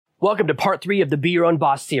Welcome to part 3 of the Be Your Own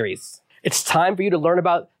Boss series. It's time for you to learn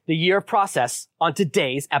about the year of process on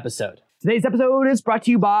today's episode. Today's episode is brought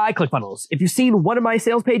to you by ClickFunnels. If you've seen one of my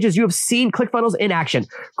sales pages, you have seen ClickFunnels in action.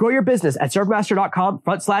 Grow your business at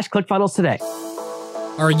servemaster.com/ClickFunnels today.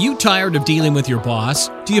 Are you tired of dealing with your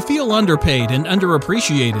boss? Do you feel underpaid and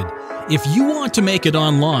underappreciated? If you want to make it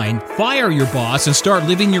online, fire your boss and start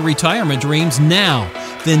living your retirement dreams now,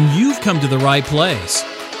 then you've come to the right place.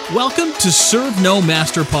 Welcome to Serve No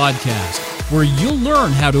Master Podcast, where you'll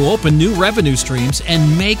learn how to open new revenue streams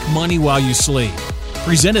and make money while you sleep.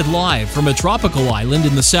 Presented live from a tropical island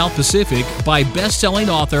in the South Pacific by best-selling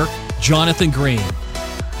author Jonathan Green.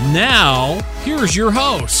 Now, here's your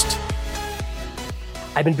host.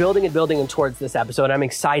 I've been building towards this episode. I'm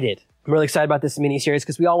excited. I'm really excited about this mini-series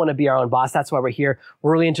because we all want to be our own boss. That's why we're here.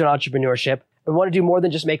 We're really into entrepreneurship. We want to do more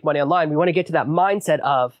than just make money online. We want to get to that mindset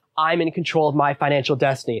of, I'm in control of my financial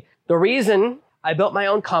destiny. The reason I built my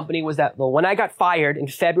own company was that when I got fired in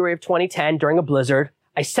February of 2010 during a blizzard,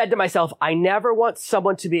 I said to myself, I never want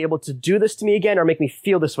someone to be able to do this to me again or make me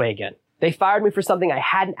feel this way again. They fired me for something I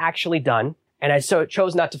hadn't actually done, and I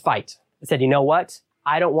chose not to fight. I said, you know what?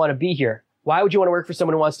 I don't want to be here. Why would you want to work for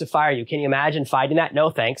someone who wants to fire you? Can you imagine fighting that?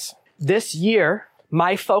 No, thanks. This year,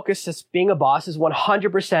 my focus as being a boss is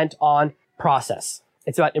 100% on process.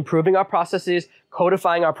 It's about improving our processes,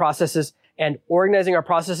 codifying our processes, and organizing our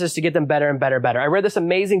processes to get them better and better and better. I read this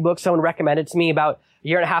amazing book someone recommended to me about a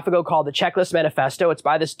year and a half ago called The Checklist Manifesto. It's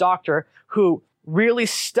by this doctor who really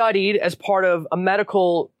studied as part of a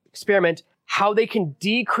medical experiment how they can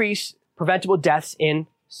decrease preventable deaths in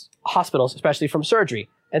hospitals, especially from surgery.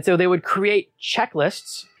 And so they would create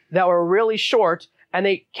checklists that were really short, and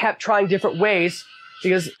they kept trying different ways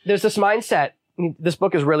because there's this mindset. This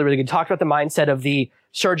book is really, really good. It talks about the mindset of the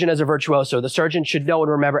surgeon as a virtuoso. The surgeon should know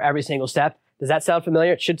and remember every single step. Does that sound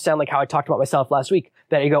familiar? It should sound like how I talked about myself last week.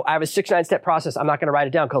 That you go, I have a 6-9 step process. I'm not going to write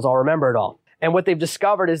it down because I'll remember it all. And what they've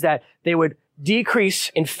discovered is that they would decrease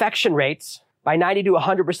infection rates by 90 to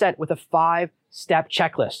 100% with a 5-step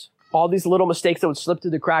checklist. All these little mistakes that would slip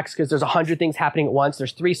through the cracks because there's 100 things happening at once.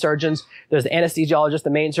 There's 3 surgeons. There's the anesthesiologist, the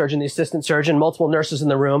main surgeon, the assistant surgeon, multiple nurses in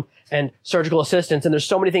the room, and surgical assistants. And there's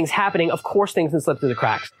so many things happening. Of course, things can slip through the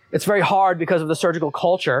cracks. It's very hard because of the surgical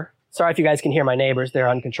culture. Sorry if you guys can hear my neighbors. They're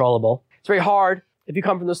uncontrollable. It's very hard if you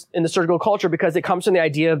come from in the surgical culture because it comes from the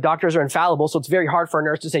idea of doctors are infallible. So it's very hard for a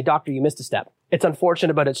nurse to say, doctor, you missed a step. It's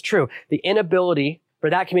unfortunate, but it's true. The inability for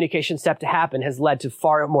that communication step to happen has led to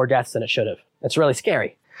far more deaths than it should have. It's really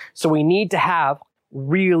scary. So we need to have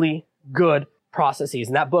really good processes.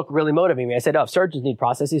 And that book really motivated me. I said, oh, if surgeons need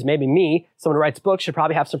processes, maybe me, someone who writes books, should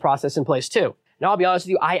probably have some process in place too. Now, I'll be honest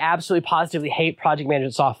with you, I absolutely positively hate project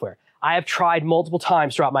management software. I have tried multiple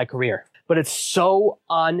times throughout my career, but it's so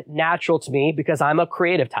unnatural to me because I'm a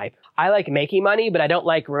creative type. I like making money, but I don't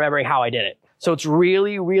like remembering how I did it. So it's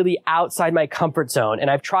really, really outside my comfort zone. And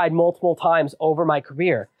I've tried multiple times over my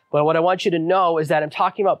career. But what I want you to know is that I'm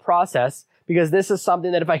talking about process because this is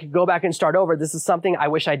something that if I could go back and start over, this is something I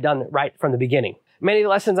wish I'd done right from the beginning. Many of the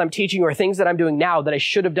lessons I'm teaching are things that I'm doing now that I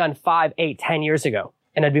should have done 5, 8, 10 years ago.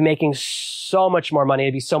 And I'd be making so much more money.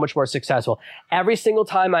 I'd be so much more successful. Every single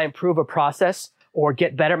time I improve a process or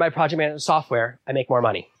get better at my project management software, I make more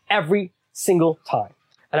money. Every single time.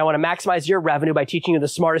 And I want to maximize your revenue by teaching you the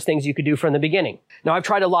smartest things you could do from the beginning. Now, I've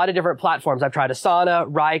tried a lot of different platforms. I've tried Asana,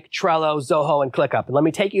 Wrike, Trello, Zoho, and ClickUp. And let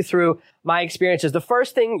me take you through my experiences. The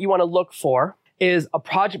first thing you want to look for is a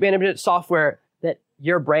project management software that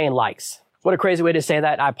your brain likes. What a crazy way to say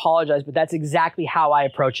that. I apologize, but that's exactly how I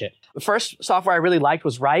approach it. The first software I really liked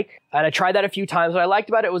was Wrike, and I tried that a few times. What I liked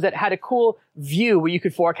about it was that it had a cool view where you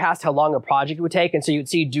could forecast how long a project would take, and so you'd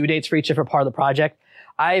see due dates for each different part of the project.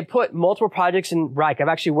 I put multiple projects in Wrike. I've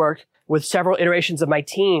actually worked with several iterations of my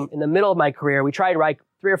team in the middle of my career. We tried Wrike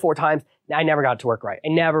 3 or 4 times. I never got it to work right. I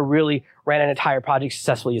never really ran an entire project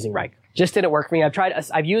successfully using Wrike. Just didn't work for me.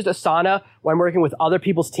 I've used Asana when I'm working with other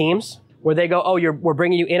people's teams where they go, oh, we're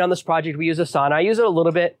bringing you in on this project. We use Asana. I use it a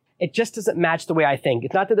little bit. It just doesn't match the way I think.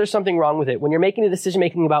 It's not that there's something wrong with it. When you're making a decision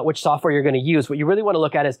making about which software you're going to use, what you really want to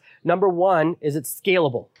look at is, number one, is it's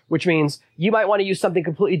scalable, which means you might want to use something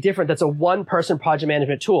completely different that's a one-person project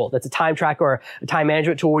management tool. That's a time tracker or a time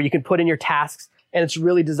management tool where you can put in your tasks, and it's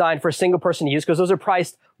really designed for a single person to use because those are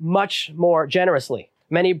priced much more generously.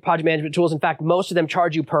 Many project management tools, in fact, most of them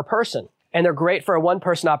charge you per person, and they're great for a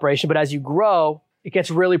one-person operation, but as you grow, it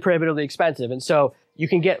gets really prohibitively expensive. And so you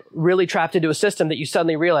can get really trapped into a system that you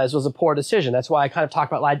suddenly realize was a poor decision. That's why I kind of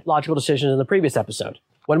talked about logical decisions in the previous episode.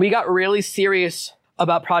 When we got really serious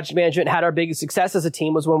about project management and had our biggest success as a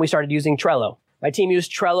team was when we started using Trello. My team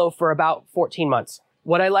used Trello for about 14 months.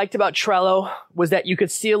 What I liked about Trello was that you could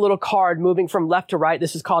see a little card moving from left to right.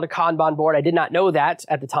 This is called a Kanban board. I did not know that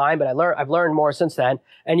at the time, but I've learned more since then.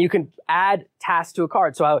 And you can add tasks to a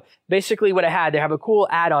card. So basically what I had, they have a cool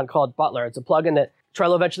add-on called Butler. It's a plugin that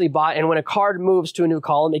Trello eventually bought. And when a card moves to a new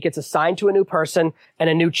column, it gets assigned to a new person and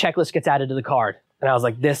a new checklist gets added to the card. And I was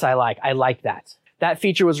like, this I like that. That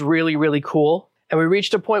feature was really, really cool. And we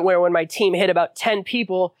reached a point where when my team hit about 10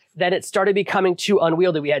 people, that it started becoming too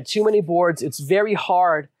unwieldy. We had too many boards. It's very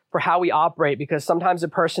hard for how we operate because sometimes a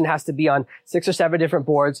person has to be on 6 or 7 different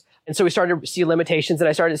boards. And so we started to see limitations, and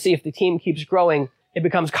I started to see if the team keeps growing, it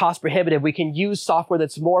becomes cost prohibitive. We can use software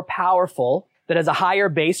that's more powerful, that has a higher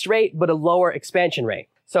base rate, but a lower expansion rate.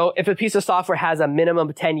 So if a piece of software has a minimum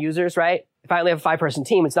of 10 users, right? If I only have a 5-person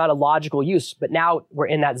team, it's not a logical use, but now we're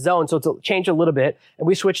in that zone. So it's changed a little bit, and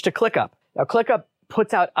we switched to ClickUp. Now, ClickUp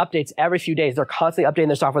puts out updates every few days. They're constantly updating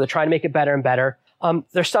their software. They're trying to make it better and better.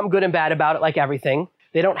 There's some good and bad about it, like everything.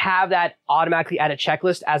 They don't have that automatically add a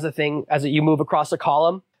checklist as a thing, you move across a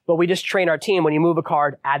column, but we just train our team. When you move a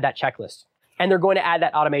card, add that checklist. And they're going to add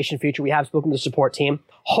that automation feature. We have spoken to the support team.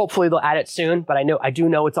 Hopefully they'll add it soon, but I do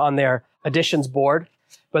know it's on their additions board.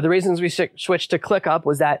 But the reasons we switched to ClickUp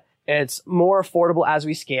was that it's more affordable as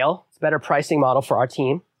we scale. It's a better pricing model for our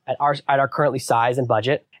team at our currently size and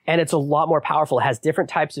budget. And it's a lot more powerful. It has different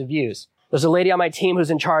types of views. There's a lady on my team who's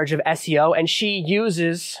in charge of SEO, and she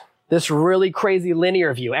uses this really crazy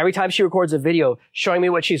linear view. Every time she records a video showing me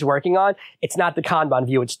what she's working on, it's not the Kanban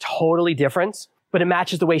view. It's totally different, but it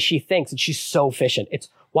matches the way she thinks, and she's so efficient.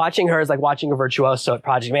 Watching her is like watching a virtuoso at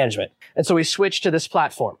project management. And so we switched to this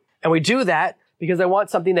platform. And we do that because I want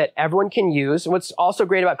something that everyone can use. And what's also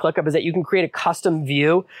great about ClickUp is that you can create a custom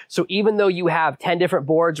view. So even though you have 10 different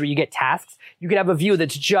boards where you get tasks, you can have a view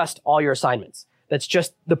that's just all your assignments. That's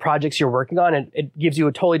just the projects you're working on. And it gives you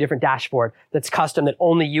a totally different dashboard that's custom that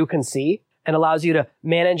only you can see and allows you to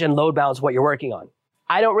manage and load balance what you're working on.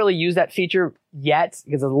 I don't really use that feature yet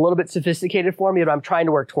because it's a little bit sophisticated for me, but I'm trying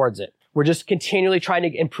to work towards it. We're just continually trying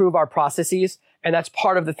to improve our processes. And that's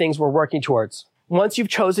part of the things we're working towards. Once you've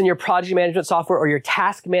chosen your project management software or your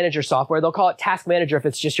task manager software, they'll call it task manager if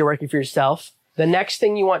it's just you're working for yourself. The next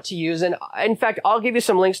thing you want to use, and in fact, I'll give you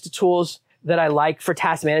some links to tools that I like for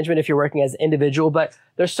task management if you're working as an individual, but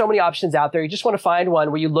there's so many options out there. You just want to find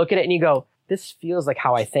one where you look at it and you go, this feels like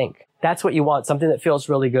how I think. That's what you want, something that feels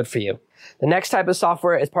really good for you. The next type of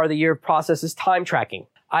software as part of the year process is time tracking.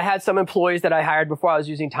 I had some employees that I hired before I was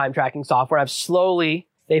using time tracking software.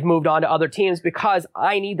 They've moved on to other teams because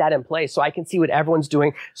I need that in place so I can see what everyone's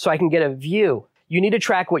doing so I can get a view. You need to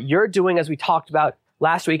track what you're doing as we talked about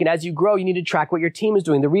last week. And as you grow, you need to track what your team is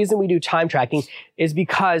doing. The reason we do time tracking is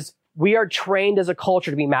because we are trained as a culture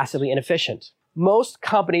to be massively inefficient. Most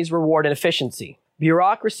companies reward inefficiency.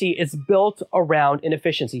 Bureaucracy is built around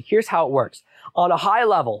inefficiency. Here's how it works. On a high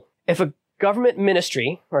level, if a government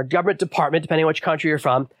ministry or a government department, depending on which country you're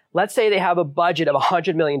from, let's say they have a budget of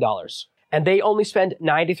 $100 million. And they only spend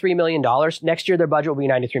 $93 million, next year their budget will be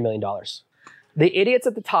 $93 million. The idiots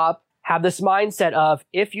at the top have this mindset of,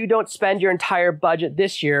 if you don't spend your entire budget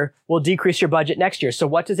this year, we'll decrease your budget next year. So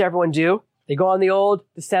what does everyone do? They go on the old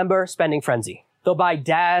December spending frenzy. They'll buy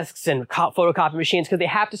desks and photocopy machines because they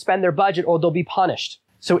have to spend their budget or they'll be punished.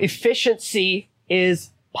 So efficiency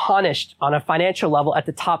is punished on a financial level at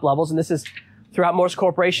the top levels. And this is throughout most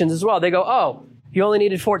corporations as well. They go, oh, you only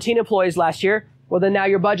needed 14 employees last year. Well, then now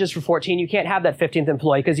your budget's for 14. You can't have that 15th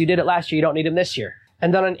employee because you did it last year. You don't need him this year.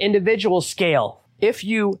 And then on an individual scale, if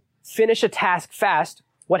you finish a task fast,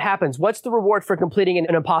 what happens? What's the reward for completing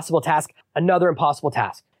an impossible task? Another impossible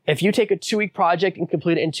task. If you take a 2-week project and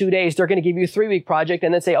complete it in 2 days, they're going to give you a 3-week project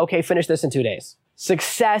and then say, okay, finish this in 2 days.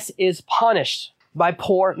 Success is punished by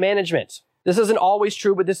poor management. This isn't always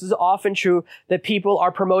true, but this is often true that people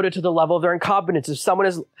are promoted to the level of their incompetence. If someone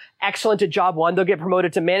is excellent at job 1, they'll get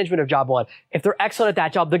promoted to management of job 1. If they're excellent at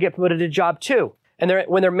that job, they'll get promoted to job 2. And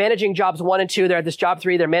when they're managing jobs 1 and 2, they're at this job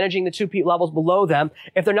 3, they're managing the 2 levels below them.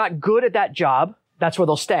 If they're not good at that job, that's where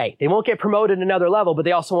they'll stay. They won't get promoted another level, but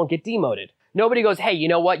they also won't get demoted. Nobody goes, hey, you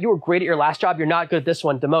know what? You were great at your last job. You're not good at this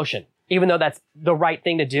one. Demotion. Even though that's the right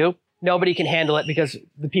thing to do, nobody can handle it because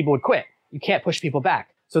the people would quit. You can't push people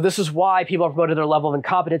back. So this is why people are promoted to their level of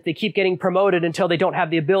incompetence. They keep getting promoted until they don't have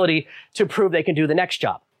the ability to prove they can do the next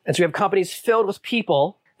job. And so we have companies filled with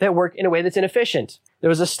people that work in a way that's inefficient. There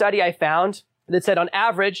was a study I found that said on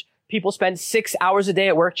average, people spend 6 hours a day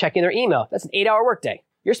at work checking their email. That's an 8-hour workday.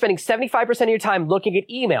 You're spending 75% of your time looking at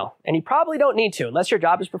email, and you probably don't need to unless your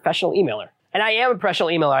job is professional emailer. And I am a professional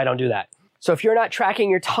emailer. I don't do that. So if you're not tracking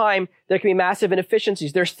your time, there can be massive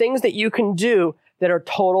inefficiencies. There's things that you can do that are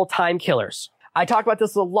total time killers. I talk about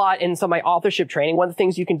this a lot in some of my authorship training. One of the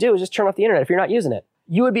things you can do is just turn off the internet if you're not using it.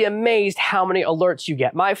 you would be amazed how many alerts you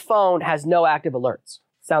get. My phone has no active alerts.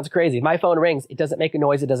 Sounds crazy. If my phone rings, it doesn't make a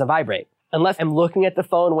noise. It doesn't vibrate. Unless I'm looking at the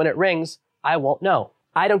phone when it rings, I won't know.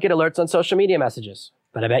 I don't get alerts on social media messages,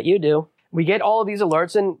 but I bet you do. We get all of these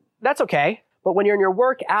alerts, and that's okay. But when you're in your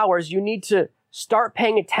work hours, you need to start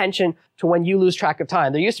paying attention to when you lose track of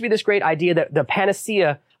time. There used to be this great idea that the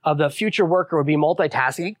panacea of the future worker would be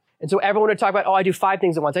multitasking. And so everyone would talk about, oh, I do 5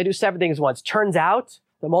 things at once. I do 7 things at once. Turns out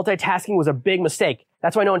the multitasking was a big mistake.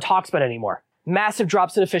 That's why no one talks about it anymore. Massive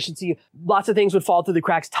drops in efficiency. Lots of things would fall through the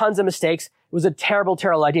cracks. Tons of mistakes. It was a terrible,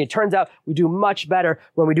 terrible idea. It turns out we do much better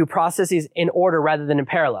when we do processes in order rather than in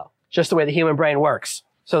parallel. Just the way the human brain works.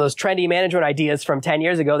 So those trendy management ideas from 10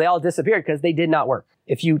 years ago, they all disappeared because they did not work.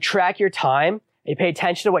 If you track your time and you pay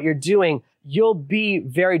attention to what you're doing, you'll be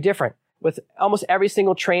very different. With almost every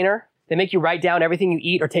single trainer, they make you write down everything you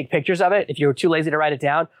eat or take pictures of it. If you're too lazy to write it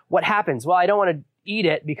down, what happens? Well, I don't want to eat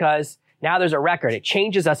it because now there's a record. It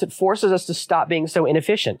changes us. It forces us to stop being so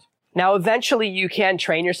inefficient. Now, eventually you can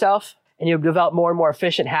train yourself and you'll develop more and more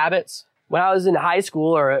efficient habits. When I was in high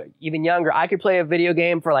school or even younger, I could play a video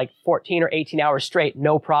game for like 14 or 18 hours straight,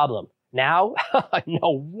 no problem. Now,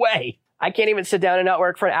 no way. I can't even sit down and not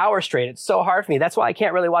work for an hour straight. It's so hard for me. That's why I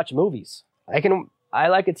can't really watch movies. I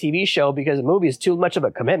like a TV show because a movie is too much of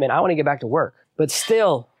a commitment. I want to get back to work. But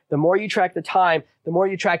still, the more you track the time, the more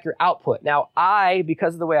you track your output. Now,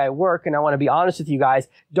 because of the way I work, and I want to be honest with you guys,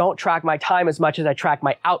 don't track my time as much as I track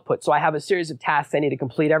my output. So I have a series of tasks I need to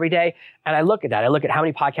complete every day, and I look at that. I look at how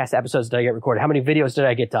many podcast episodes did I get recorded? How many videos did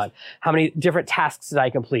I get done? How many different tasks did I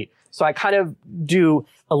complete? So I kind of do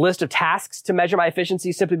a list of tasks to measure my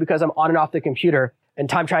efficiency simply because I'm on and off the computer. And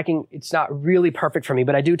time tracking, it's not really perfect for me,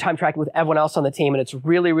 but I do time tracking with everyone else on the team, and it's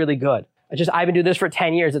really, really good. I've been doing this for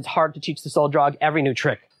 10 years. It's hard to teach this old dog every new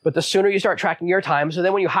trick. But the sooner you start tracking your time, so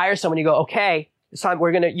then when you hire someone, you go, okay, it's time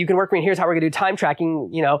you can work for me, and here's how we're gonna do time tracking.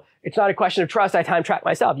 It's not a question of trust. I time track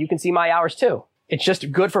myself. You can see my hours too. It's just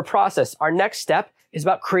good for process. Our next step is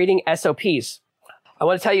about creating SOPs. I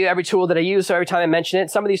want to tell you every tool that I use, so every time I mention it,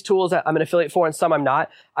 some of these tools I'm an affiliate for and some I'm not.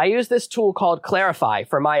 I use this tool called Clarify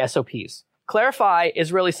for my SOPs. Clarify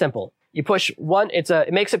is really simple. You push one, it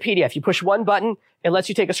makes a PDF. You push one button, it lets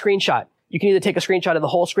you take a screenshot. You can either take a screenshot of the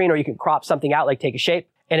whole screen or you can crop something out, like take a shape,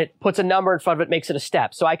 and it puts a number in front of it, makes it a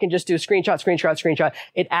step. So I can just do screenshot, screenshot, screenshot.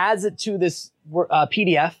 It adds it to this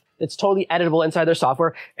PDF that's totally editable inside their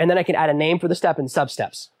software, and then I can add a name for the step and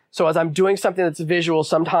sub-steps. So as I'm doing something that's visual,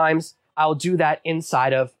 sometimes I'll do that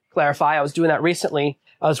inside of Clarify. I was doing that recently.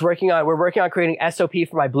 We're working on creating SOP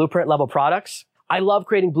for my blueprint level products. I love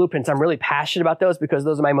creating blueprints. I'm really passionate about those because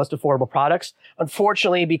those are my most affordable products.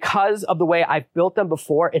 Unfortunately, because of the way I've built them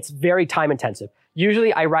before, it's very time intensive.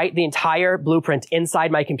 Usually I write the entire blueprint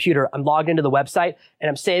inside my computer. I'm logged into the website and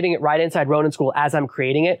I'm saving it right inside Ronin School as I'm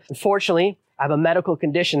creating it. Unfortunately, I have a medical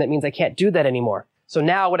condition that means I can't do that anymore. So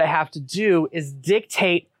now what I have to do is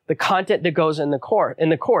dictate the content that goes in the course.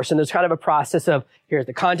 And there's kind of a process of, here's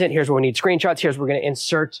the content, here's where we need screenshots, here's where we're going to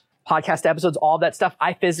insert podcast episodes, all that stuff.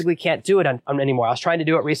 I physically can't do it anymore. I was trying to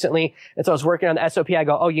do it recently. And so I was working on the SOP. I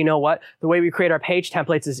go, oh, you know what? The way we create our page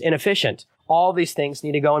templates is inefficient. All these things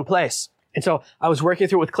need to go in place. And so I was working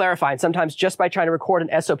through it with Clarify. And sometimes just by trying to record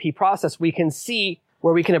an SOP process, we can see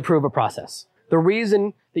where we can improve a process. The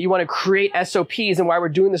reason that you want to create SOPs and why we're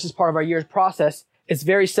doing this as part of our year's process is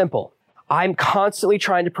very simple. I'm constantly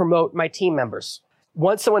trying to promote my team members.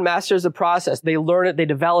 Once someone masters the process, they learn it, they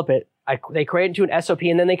develop it, they create it into an SOP,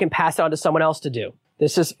 and then they can pass it on to someone else to do.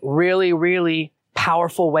 This is really, really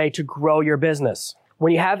powerful way to grow your business.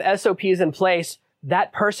 When you have SOPs in place,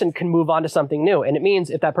 that person can move on to something new. And it means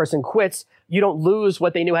if that person quits, you don't lose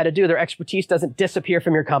what they knew how to do. Their expertise doesn't disappear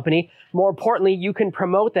from your company. More importantly, you can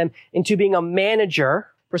promote them into being a manager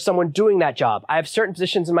for someone doing that job. I have certain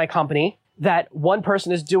positions in my company that one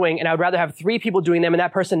person is doing, and I would rather have 3 people doing them and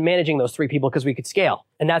that person managing those 3 people because we could scale.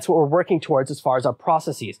 And that's what we're working towards as far as our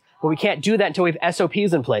processes. But we can't do that until we have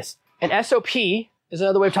SOPs in place. An SOP is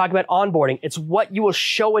another way of talking about onboarding. It's what you will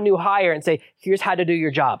show a new hire and say, here's how to do your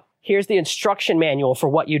job. Here's the instruction manual for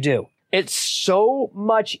what you do. It's so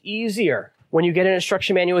much easier when you get an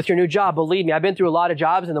instruction manual with your new job. Believe me, I've been through a lot of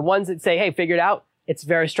jobs, and the ones that say, hey, figure it out, it's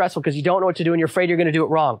very stressful because you don't know what to do and you're afraid you're going to do it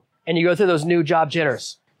wrong. And you go through those new job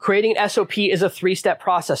jitters. Creating an SOP is a 3-step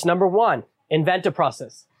process. Number 1, invent a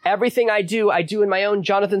process. Everything I do in my own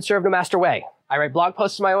Jonathan Serve No Master way. I write blog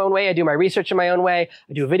posts in my own way. I do my research in my own way.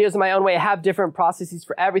 I do videos in my own way. I have different processes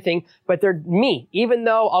for everything, but they're me. Even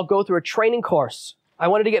though I'll go through a training course, I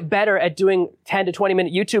wanted to get better at doing 10 to 20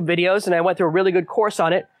 minute YouTube videos, and I went through a really good course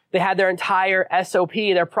on it. They had their entire SOP,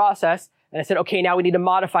 their process, and I said, okay, now we need to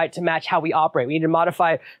modify it to match how we operate. We need to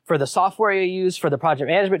modify it for the software you use, for the project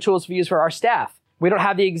management tools we use for our staff. We don't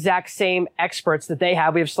have the exact same experts that they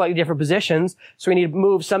have. We have slightly different positions. So we need to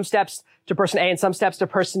move some steps to person A and some steps to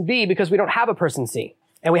person B because we don't have a person C.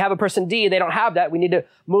 And we have a person D. They don't have that. We need to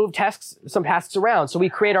move some tasks around. So we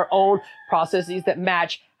create our own processes that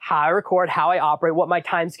match how I record, how I operate, what my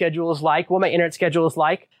time schedule is like, what my internet schedule is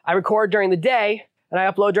like. I record during the day and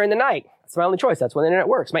I upload during the night. That's my only choice. That's when the internet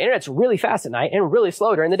works. My internet's really fast at night and really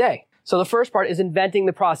slow during the day. So the first part is inventing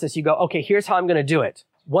the process. You go, okay, here's how I'm going to do it.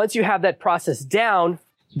 Once you have that process down,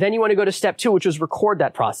 then you want to go to step 2, which is record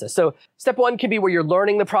that process. So step 1 can be where you're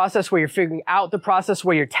learning the process, where you're figuring out the process,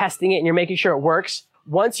 where you're testing it and you're making sure it works.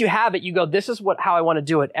 Once you have it, you go, this is how I want to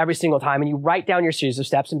do it every single time. And you write down your series of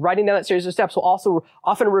steps, and writing down that series of steps will also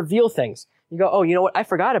often reveal things. You go, oh, you know what? I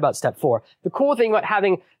forgot about step 4. The cool thing about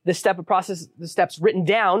having the steps written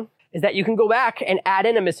down is that you can go back and add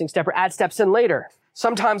in a missing step or add steps in later.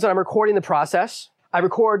 Sometimes when I'm recording the process, I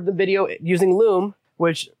record the video using Loom,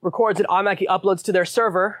 which records it, automatically uploads to their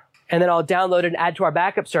server, and then I'll download it and add to our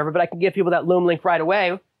backup server, but I can give people that Loom link right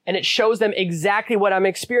away, and it shows them exactly what I'm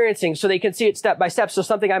experiencing so they can see it step by step. So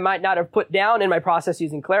something I might not have put down in my process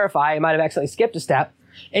using Clarify, I might have accidentally skipped a step,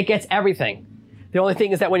 it gets everything. The only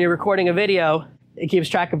thing is that when you're recording a video, it keeps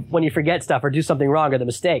track of when you forget stuff or do something wrong or the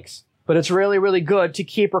mistakes. But it's really, really good to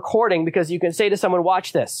keep recording because you can say to someone,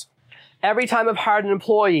 watch this. Every time I've hired an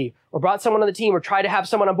employee or brought someone on the team or tried to have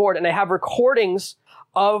someone on board and I have recordings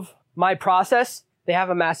of my process, they have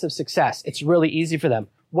a massive success. It's really easy for them.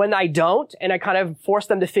 When I don't, and I kind of force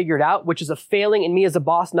them to figure it out, which is a failing in me as a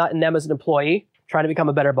boss, not in them as an employee, trying to become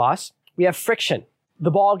a better boss, we have friction.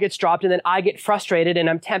 The ball gets dropped and then I get frustrated and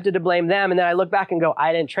I'm tempted to blame them. And then I look back and go,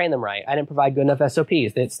 I didn't train them right. I didn't provide good enough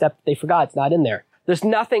SOPs. That step they forgot, it's not in there. There's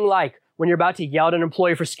nothing like when you're about to yell at an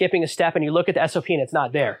employee for skipping a step and you look at the SOP and it's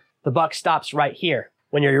not there. The buck stops right here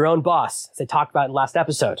when you're your own boss, as I talked about in the last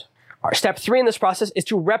episode. Our step 3 in this process is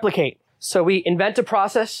to replicate. So we invent a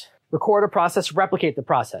process, record a process, replicate the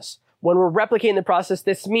process. When we're replicating the process,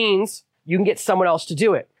 this means you can get someone else to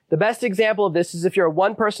do it. The best example of this is if you're a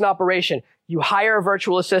one-person operation, you hire a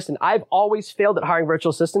virtual assistant. I've always failed at hiring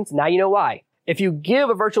virtual assistants. Now you know why. If you give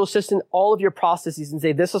a virtual assistant all of your processes and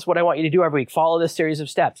say, this is what I want you to do every week, follow this series of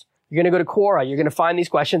steps. You're going to go to Quora, you're going to find these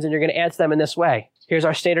questions and you're going to answer them in this way. Here's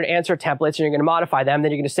our standard answer templates and you're going to modify them.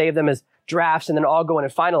 Then you're going to save them as drafts and then I'll go in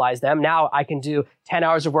and finalize them. Now I can do 10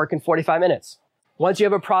 hours of work in 45 minutes. Once you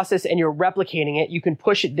have a process and you're replicating it, you can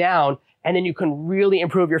push it down and then you can really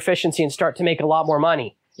improve your efficiency and start to make a lot more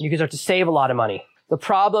money. And you can start to save a lot of money. The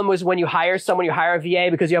problem was when you hire someone, you hire a VA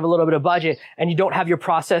because you have a little bit of budget and you don't have your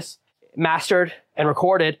process mastered and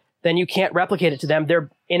recorded, then you can't replicate it to them. They're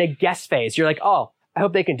in a guess phase. You're like, oh, I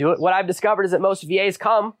hope they can do it. What I've discovered is that most VAs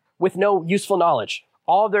come with no useful knowledge.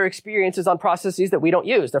 All of their experience is on processes that we don't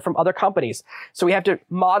use. They're from other companies. So we have to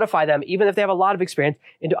modify them, even if they have a lot of experience,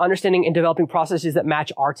 into understanding and developing processes that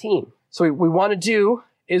match our team. So what we want to do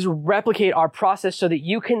is replicate our process so that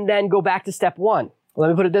you can then go back to step 1. Well,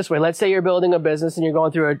 let me put it this way. Let's say you're building a business and you're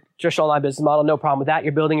going through a traditional online business model. No problem with that.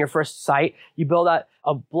 You're building your first site. You build out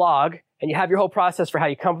a blog and you have your whole process for how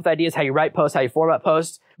you come up with ideas, how you write posts, how you format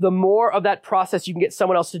posts. The more of that process you can get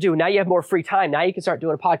someone else to do. Now you have more free time. Now you can start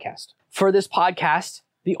doing a podcast. For this podcast,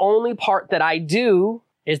 the only part that I do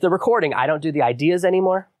is the recording. I don't do the ideas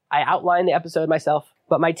anymore. I outline the episode myself,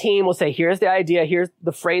 but my team will say, here's the idea. Here's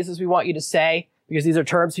the phrases we want you to say, because these are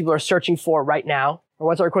terms people are searching for right now. Or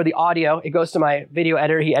once I record the audio, it goes to my video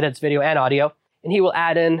editor. He edits video and audio. And he will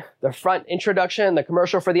add in the front introduction, the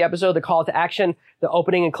commercial for the episode, the call to action, the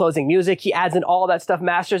opening and closing music. He adds in all that stuff,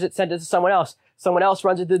 masters it, sends it to someone else. Someone else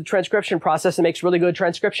runs it through the transcription process and makes really good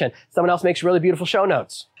transcription. Someone else makes really beautiful show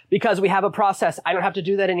notes. Because we have a process, I don't have to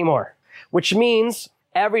do that anymore. Which means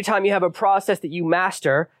every time you have a process that you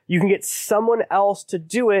master, you can get someone else to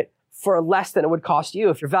do it for less than it would cost you.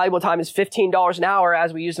 If your valuable time is $15 an hour,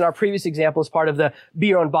 as we used in our previous example as part of the Be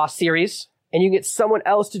Your Own Boss series, and you can get someone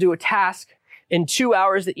else to do a task in 2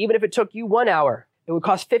 hours that even if it took you 1 hour, it would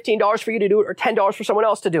cost $15 for you to do it or $10 for someone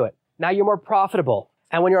else to do it. Now you're more profitable.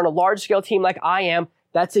 And when you're on a large scale team like I am,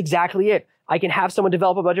 that's exactly it. I can have someone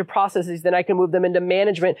develop a bunch of processes, then I can move them into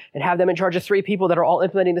management and have them in charge of 3 people that are all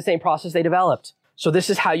implementing the same process they developed. So this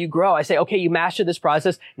is how you grow. I say, okay, you mastered this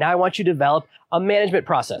process. Now I want you to develop a management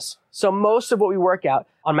process. So most of what we work out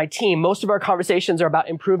on my team, most of our conversations are about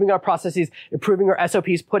improving our processes, improving our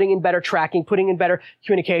SOPs, putting in better tracking, putting in better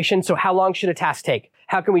communication. So how long should a task take?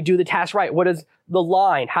 How can we do the task right? What is the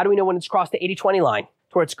line? How do we know when it's crossed the 80-20 line to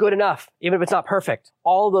where it's good enough, even if it's not perfect?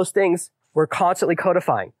 All of those things we're constantly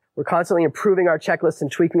codifying. We're constantly improving our checklists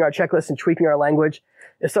and tweaking our checklists and tweaking our language.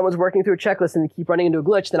 If someone's working through a checklist and they keep running into a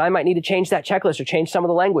glitch, then I might need to change that checklist or change some of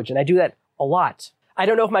the language. And I do that a lot. I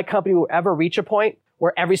don't know if my company will ever reach a point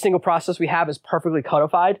where every single process we have is perfectly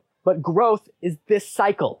codified. But growth is this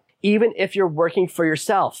cycle, even if you're working for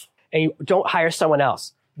yourself and you don't hire someone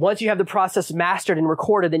else. Once you have the process mastered and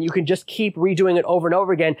recorded, then you can just keep redoing it over and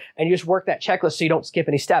over again, and you just work that checklist so you don't skip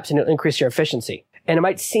any steps, and it'll increase your efficiency. And it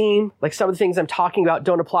might seem like some of the things I'm talking about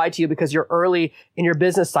don't apply to you because you're early in your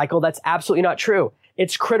business cycle. That's absolutely not true.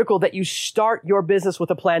 It's critical that you start your business with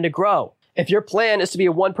a plan to grow. If your plan is to be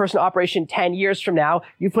a one-person operation 10 years from now,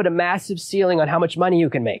 you put a massive ceiling on how much money you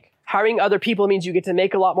can make. Hiring other people means you get to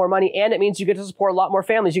make a lot more money, and it means you get to support a lot more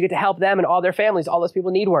families. You get to help them and all their families. All those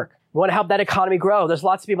people need work. We want to help that economy grow. There's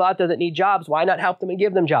lots of people out there that need jobs. Why not help them and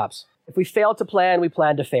give them jobs? If we fail to plan, we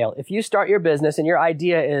plan to fail. If you start your business and your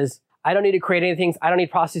idea is, I don't need to create anything, I don't need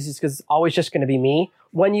processes because it's always just going to be me.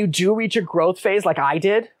 When you do reach a growth phase like I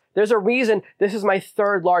did, there's a reason this is my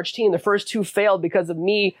third large team. The first two failed because of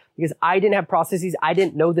me, because I didn't have processes. I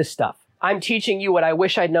didn't know this stuff. I'm teaching you what I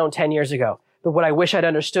wish I'd known 10 years ago, but what I wish I'd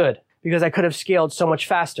understood, because I could have scaled so much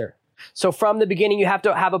faster. So from the beginning, you have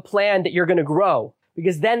to have a plan that you're going to grow,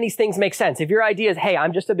 because then these things make sense. If your idea is, hey,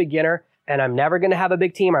 I'm just a beginner and I'm never going to have a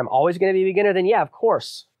big team, or I'm always going to be a beginner, then yeah, of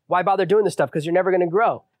course. Why bother doing this stuff? Because you're never going to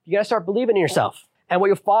grow. You got to start believing in yourself. And what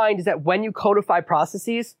you'll find is that when you codify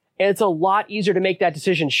processes, it's a lot easier to make that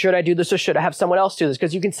decision. Should I do this or should I have someone else do this?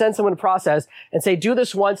 Because you can send someone a process and say, do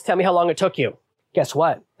this once, tell me how long it took you. Guess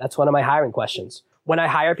what? That's one of my hiring questions. When I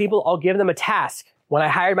hire people, I'll give them a task. When I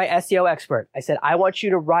hired my SEO expert, I said, I want you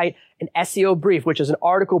to write an SEO brief, which is an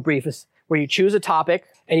article brief, where you choose a topic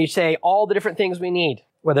and you say all the different things we need,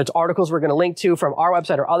 whether it's articles we're going to link to from our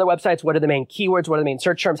website or other websites. What are the main keywords? What are the main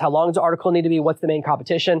search terms? How long does the article need to be? What's the main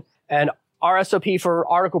competition? And our SOP for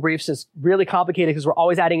article briefs is really complicated because we're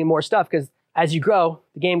always adding in more stuff, because as you grow,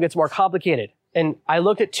 the game gets more complicated. And I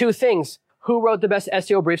looked at two things. Who wrote the best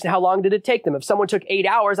SEO briefs and how long did it take them? If someone took 8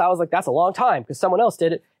 hours, I was like, that's a long time, because someone else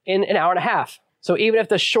did it in an hour and a half. So even if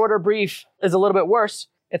the shorter brief is a little bit worse,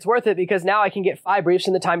 it's worth it, because now I can get 5 briefs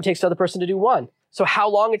in the time it takes the other person to do 1. So how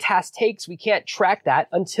long a task takes, we can't track that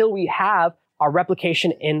until we have our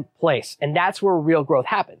replication in place. And that's where real growth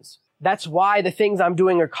happens. That's why the things I'm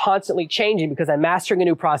doing are constantly changing, because I'm mastering a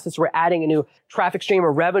new process. We're adding a new traffic stream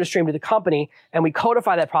or revenue stream to the company, and we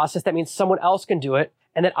codify that process. That means someone else can do it,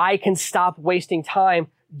 and that I can stop wasting time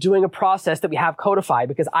doing a process that we have codified,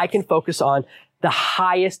 because I can focus on the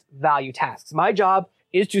highest value tasks. My job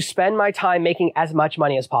is to spend my time making as much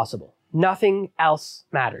money as possible. Nothing else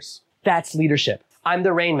matters. That's leadership. I'm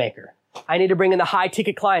the rainmaker. I need to bring in the high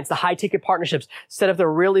ticket clients, the high ticket partnerships, set up the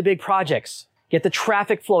really big projects, get the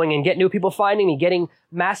traffic flowing and get new people finding me, getting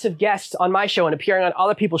massive guests on my show and appearing on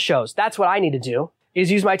other people's shows. That's what I need to do,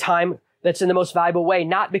 is use my time that's in the most valuable way.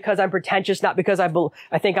 Not because I'm pretentious, not because I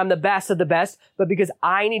think I'm the best of the best, but because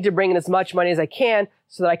I need to bring in as much money as I can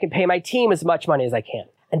so that I can pay my team as much money as I can.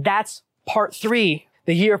 And that's part 3,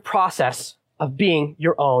 the year process of being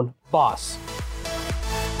your own boss.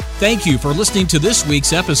 Thank you for listening to this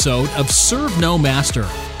week's episode of Serve No Master.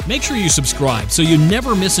 Make sure you subscribe so you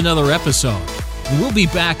never miss another episode. We'll be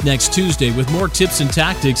back next Tuesday with more tips and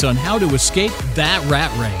tactics on how to escape that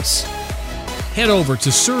rat race. Head over to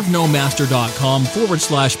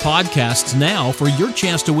servenomaster.com/podcasts now for your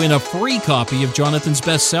chance to win a free copy of Jonathan's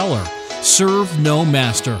bestseller, Serve No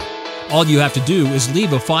Master. All you have to do is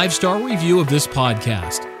leave a 5-star review of this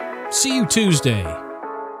podcast. See you Tuesday.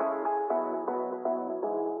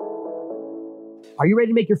 Are you ready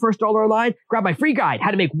to make your first dollar online? Grab my free guide,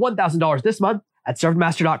 how to make $1,000 this month, at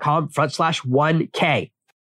servenomaster.com/1K.